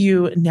how do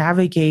you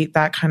navigate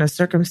that kind of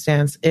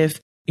circumstance?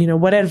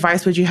 What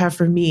advice would you have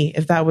for me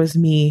if that was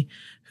me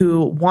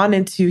who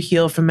wanted to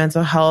heal from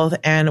mental health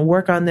and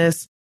work on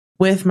this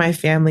with my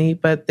family,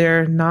 but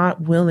they're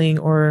not willing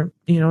or,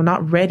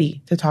 not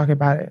ready to talk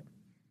about it?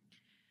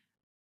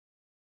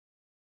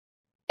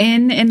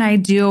 In an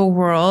ideal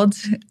world,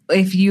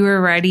 if you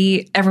were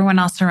ready, everyone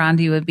else around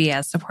you would be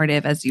as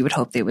supportive as you would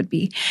hope they would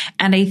be.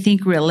 And I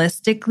think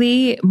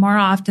realistically, more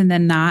often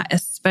than not,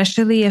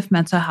 especially if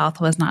mental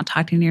health was not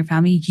talked in your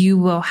family, you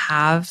will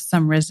have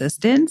some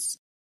resistance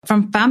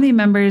from family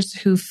members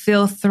who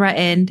feel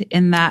threatened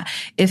in that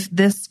if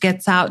this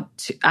gets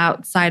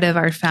outside of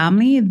our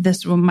family,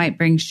 this might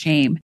bring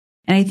shame.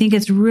 And I think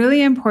it's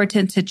really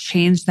important to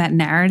change that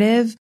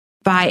narrative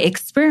by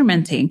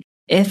experimenting.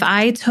 If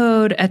I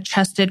told a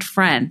trusted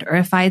friend or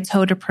if I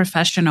told a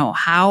professional,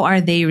 how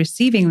are they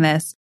receiving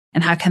this?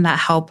 And how can that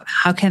help?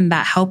 How can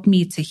that help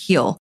me to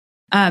heal?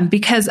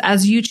 Because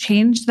as you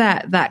change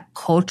that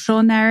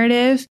cultural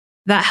narrative,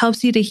 that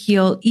helps you to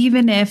heal,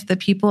 even if the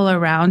people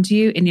around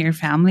you in your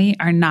family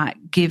are not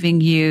giving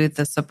you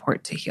the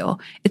support to heal.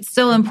 It's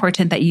still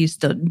important that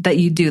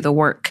you do the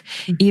work,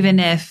 even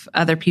if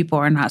other people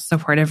are not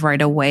supportive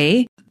right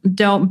away.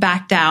 Don't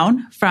back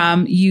down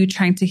from you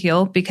trying to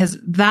heal, because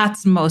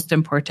that's most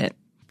important.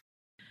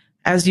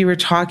 As you were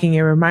talking,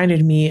 it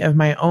reminded me of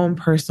my own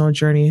personal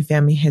journey in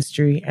family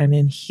history and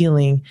in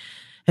healing.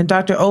 And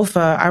Dr.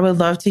 Ofa, I would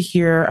love to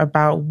hear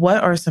about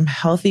what are some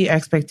healthy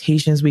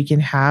expectations we can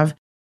have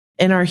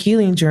in our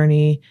healing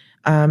journey,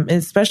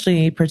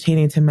 especially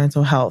pertaining to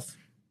mental health.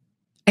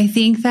 I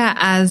think that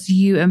as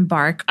you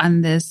embark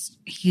on this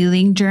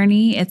healing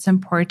journey, it's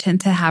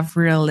important to have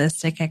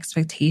realistic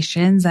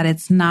expectations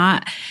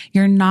that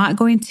you're not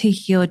going to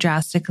heal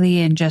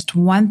drastically in just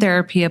one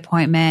therapy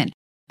appointment,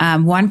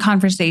 one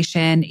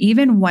conversation,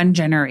 even one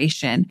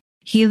generation.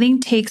 Healing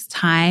takes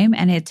time,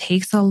 and it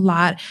takes a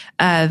lot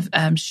of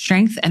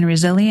strength and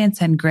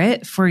resilience and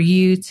grit for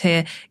you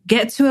to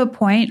get to a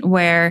point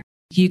where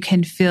you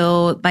can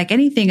feel like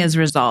anything is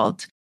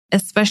resolved,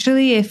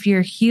 especially if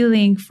you're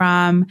healing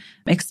from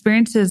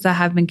experiences that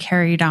have been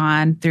carried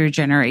on through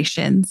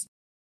generations.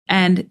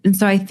 And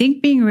so I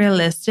think being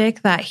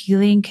realistic that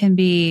healing can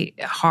be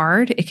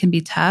hard, it can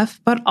be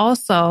tough, but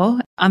also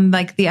on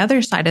like the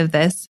other side of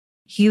this,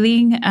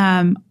 healing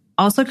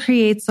also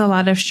creates a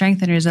lot of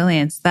strength and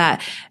resilience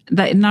that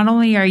not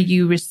only are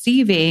you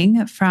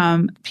receiving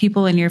from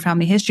people in your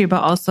family history,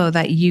 but also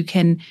that you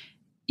can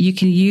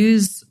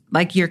use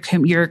like your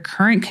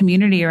current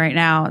community right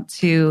now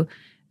to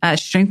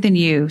strengthen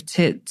you,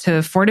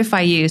 to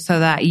fortify you so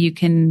that you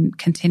can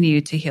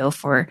continue to heal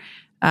for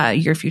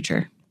your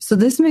future. So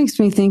this makes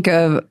me think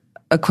of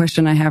a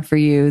question I have for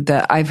you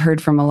that I've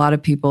heard from a lot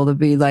of people to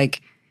be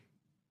like,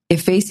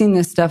 if facing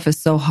this stuff is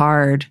so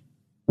hard,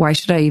 why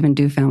should I even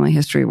do family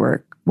history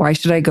work? Why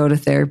should I go to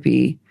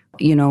therapy?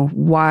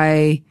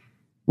 Why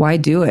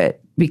do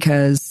it?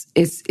 Because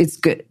it's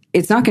good.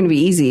 It's not going to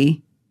be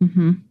easy.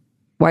 Mm-hmm.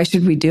 Why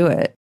should we do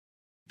it?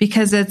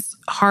 Because it's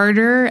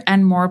harder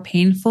and more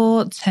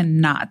painful to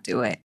not do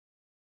it.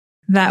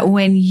 That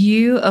when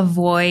you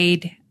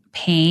avoid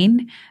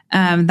pain,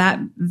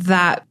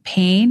 that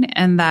pain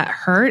and that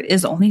hurt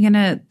is only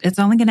gonna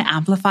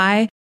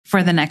amplify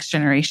for the next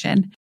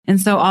generation.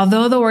 And so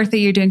although the work that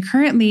you're doing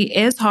currently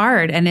is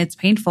hard and it's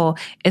painful,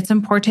 it's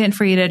important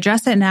for you to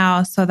address it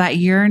now so that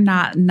you're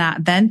not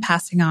then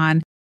passing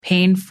on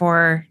pain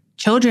for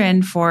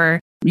children, for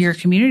your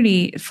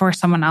community, for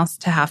someone else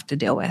to have to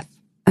deal with.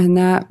 And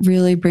that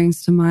really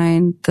brings to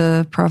mind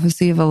the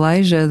prophecy of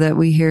Elijah that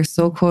we hear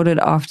so quoted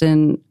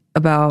often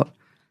about,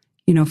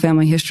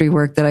 family history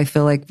work, that I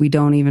feel like we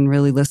don't even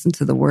really listen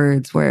to the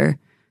words where,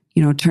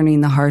 turning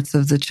the hearts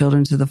of the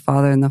children to the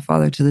father and the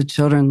father to the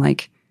children,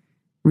 like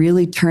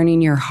really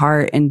turning your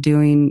heart and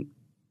doing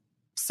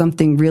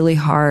something really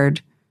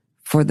hard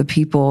for the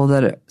people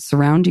that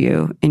surround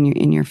you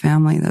in your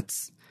family.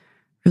 That's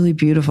really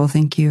beautiful.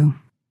 Thank you.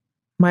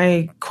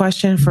 My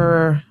question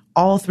for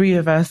all three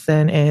of us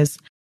then is,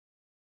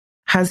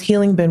 has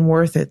healing been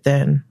worth it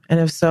then?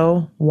 And if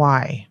so,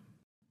 why?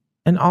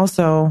 And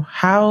also,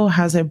 how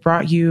has it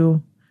brought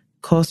you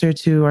closer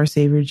to our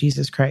Savior,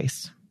 Jesus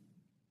Christ?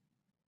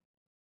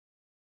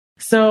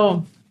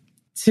 So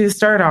to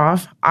start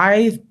off,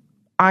 I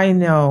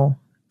know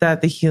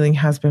that the healing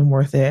has been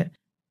worth it.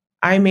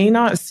 I may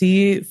not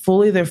see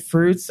fully the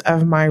fruits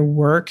of my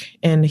work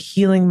in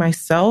healing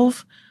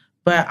myself,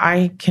 but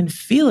I can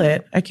feel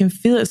it. I can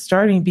feel it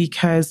starting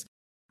because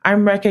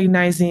I'm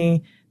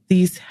recognizing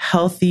these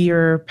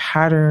healthier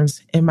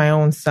patterns in my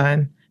own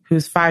son,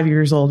 who's 5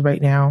 years old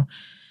right now.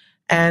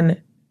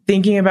 And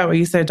thinking about what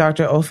you said,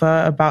 Dr.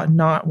 Ofa, about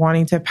not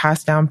wanting to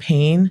pass down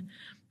pain,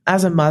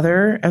 as a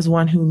mother, as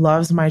one who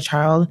loves my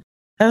child,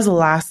 that is the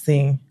last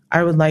thing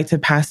I would like to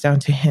pass down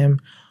to him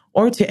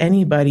or to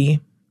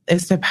anybody,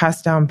 is to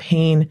pass down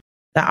pain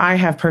that I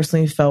have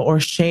personally felt or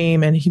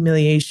shame and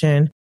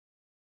humiliation.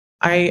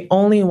 I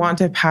only want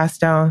to pass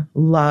down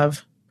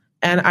love.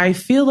 And I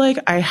feel like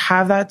I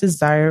have that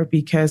desire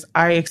because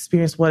I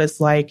experience what it's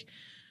like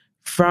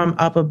from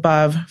up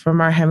above,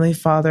 from our Heavenly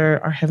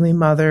Father, our Heavenly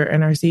Mother,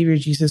 and our Savior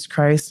Jesus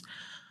Christ.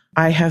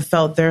 I have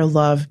felt their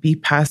love be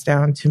passed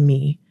down to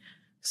me.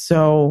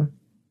 So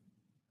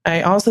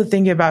I also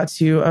think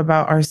about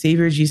our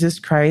Savior Jesus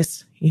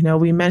Christ. You know,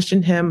 we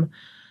mention him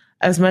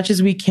as much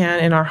as we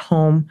can in our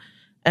home.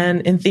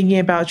 And in thinking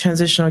about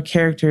transitional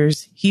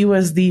characters, he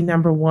was the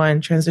number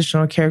one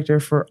transitional character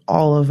for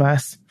all of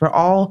us, for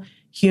all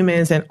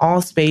humans in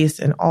all space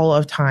and all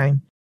of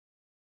time.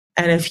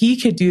 And if he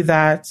could do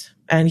that,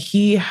 and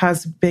he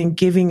has been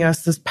giving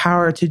us this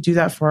power to do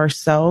that for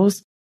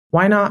ourselves,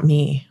 why not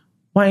me?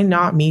 Why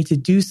not me to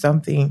do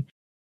something?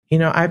 You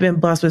know, I've been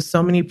blessed with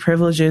so many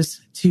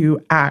privileges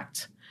to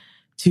act,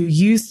 to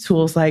use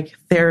tools like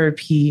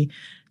therapy,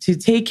 to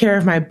take care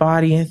of my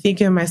body and think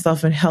of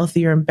myself in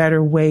healthier and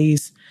better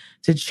ways,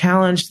 to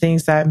challenge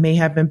things that may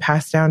have been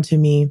passed down to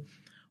me.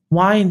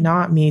 Why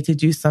not me to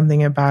do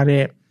something about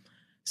it?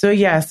 So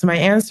yes, my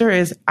answer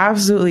is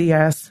absolutely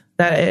yes,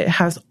 that it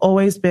has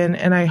always been,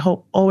 and I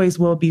hope always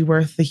will be,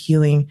 worth the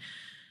healing.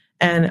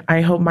 And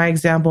I hope my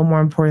example,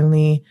 more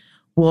importantly,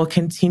 will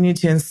continue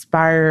to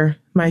inspire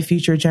my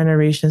future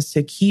generations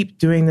to keep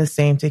doing the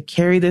same, to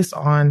carry this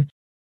on.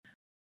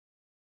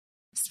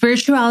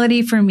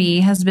 Spirituality for me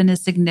has been a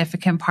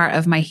significant part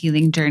of my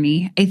healing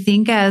journey. I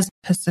think as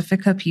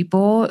Pacifica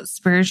people,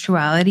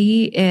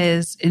 spirituality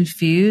is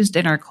infused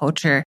in our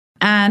culture.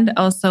 And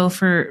also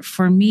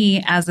for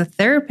me as a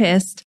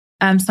therapist,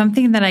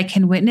 something that I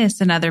can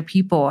witness in other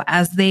people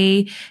as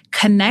they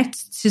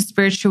connect to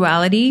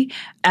spirituality,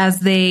 as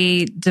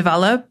they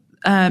develop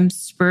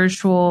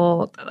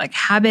spiritual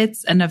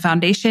habits and a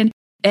foundation.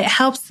 It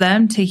helps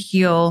them to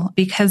heal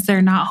because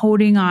they're not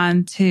holding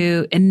on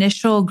to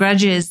initial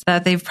grudges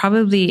that they've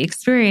probably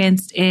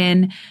experienced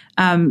in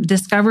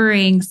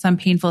discovering some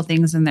painful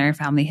things in their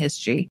family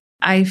history.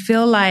 I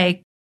feel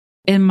like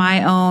in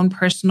my own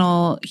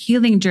personal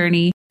healing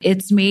journey,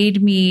 it's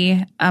made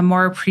me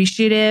more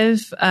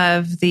appreciative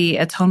of the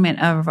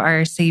atonement of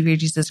our Savior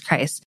Jesus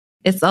Christ.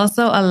 It's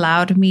also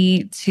allowed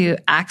me to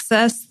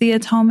access the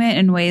atonement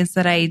in ways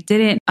that I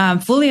didn't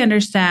fully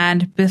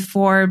understand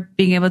before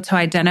being able to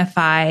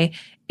identify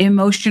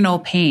emotional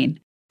pain,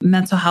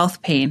 mental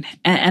health pain.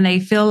 And I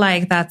feel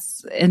like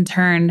that's in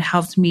turn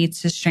helped me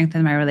to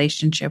strengthen my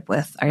relationship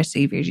with our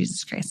Savior,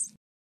 Jesus Christ.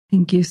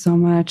 Thank you so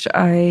much.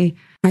 I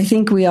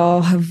think we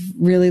all have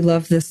really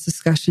loved this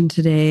discussion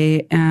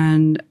today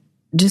and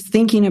just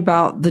thinking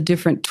about the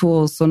different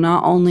tools. So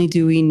not only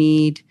do we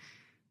need,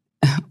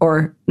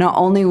 or not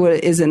only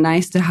is it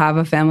nice to have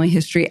a family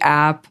history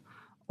app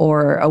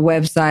or a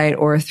website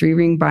or a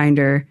 3-ring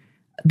binder,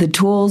 the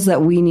tools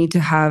that we need to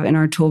have in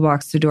our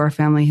toolbox to do our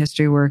family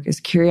history work is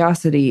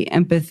curiosity,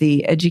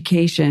 empathy,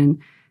 education,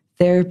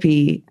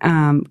 therapy,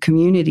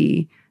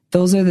 community.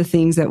 Those are the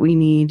things that we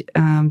need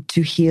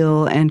to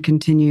heal and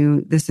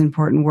continue this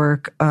important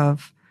work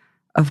of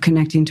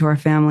connecting to our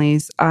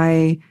families.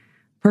 I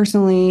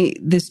personally,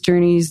 this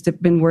journey's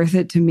been worth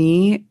it to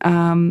me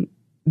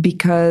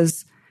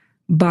because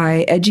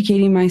by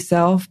educating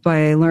myself,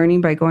 by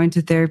learning, by going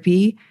to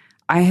therapy,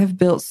 I have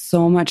built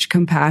so much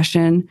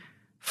compassion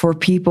for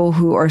people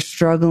who are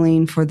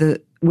struggling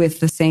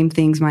with the same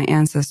things my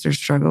ancestors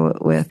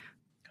struggled with.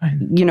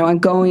 You know, and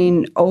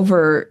going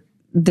over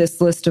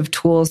this list of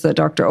tools that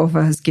Dr.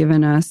 Ofa has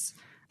given us,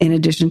 in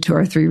addition to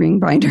our 3-ring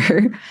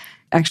binder.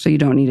 Actually, you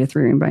don't need a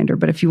 3-ring binder,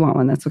 but if you want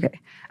one, that's okay.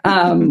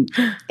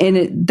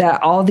 That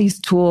all these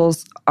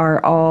tools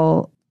are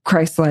all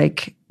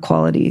Christ-like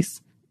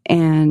qualities.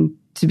 And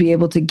to be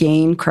able to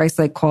gain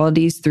Christ-like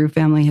qualities through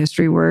family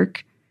history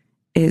work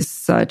is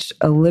such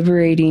a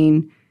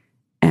liberating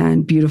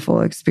and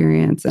beautiful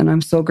experience. And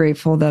I'm so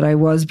grateful that I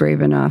was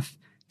brave enough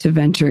to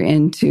venture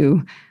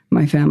into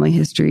my family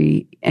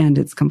history and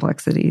its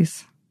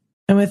complexities.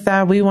 And with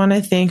that, we want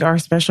to thank our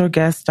special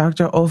guest,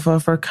 Dr.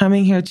 Ofa, for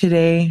coming here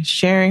today,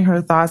 sharing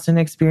her thoughts and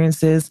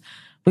experiences.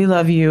 We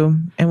love you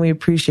and we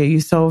appreciate you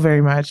so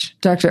very much.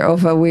 Dr.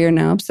 Ofa, we are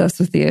now obsessed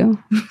with you.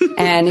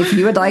 And if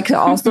you would like to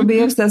also be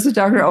obsessed with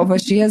Dr.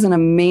 Ofa, she has an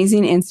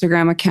amazing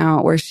Instagram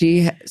account where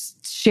she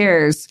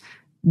shares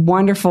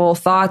wonderful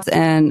thoughts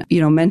and,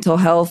 mental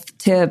health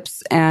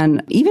tips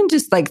and even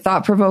just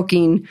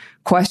thought-provoking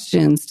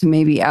questions to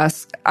maybe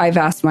ask. I've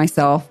asked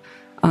myself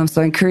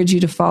So I encourage you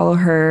to follow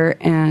her.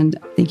 And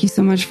thank you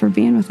so much for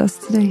being with us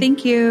today.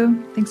 Thank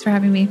you. Thanks for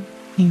having me.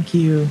 Thank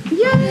you.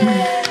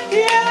 Yay!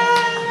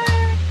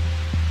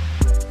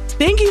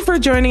 Thank you for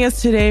joining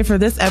us today for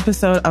this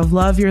episode of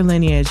Love Your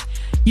Lineage.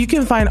 You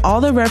can find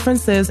all the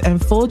references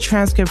and full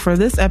transcript for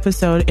this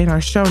episode in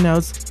our show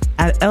notes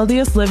at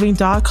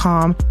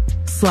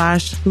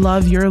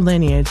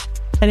ldsliving.com/loveyourlineage.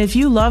 And if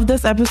you love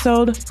this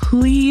episode,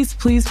 please,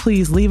 please,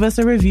 please leave us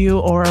a review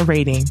or a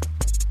rating.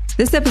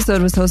 This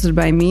episode was hosted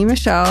by me,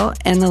 Michelle,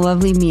 and the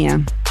lovely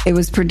Mia. It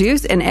was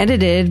produced and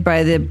edited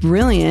by the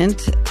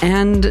brilliant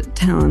and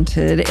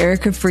talented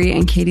Erica Free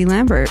and Katie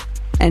Lambert,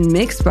 and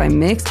mixed by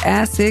Mix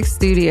at 6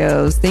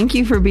 Studios. Thank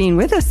you for being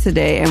with us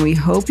today, and we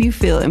hope you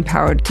feel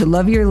empowered to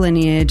love your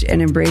lineage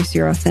and embrace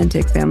your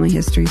authentic family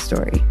history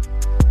story.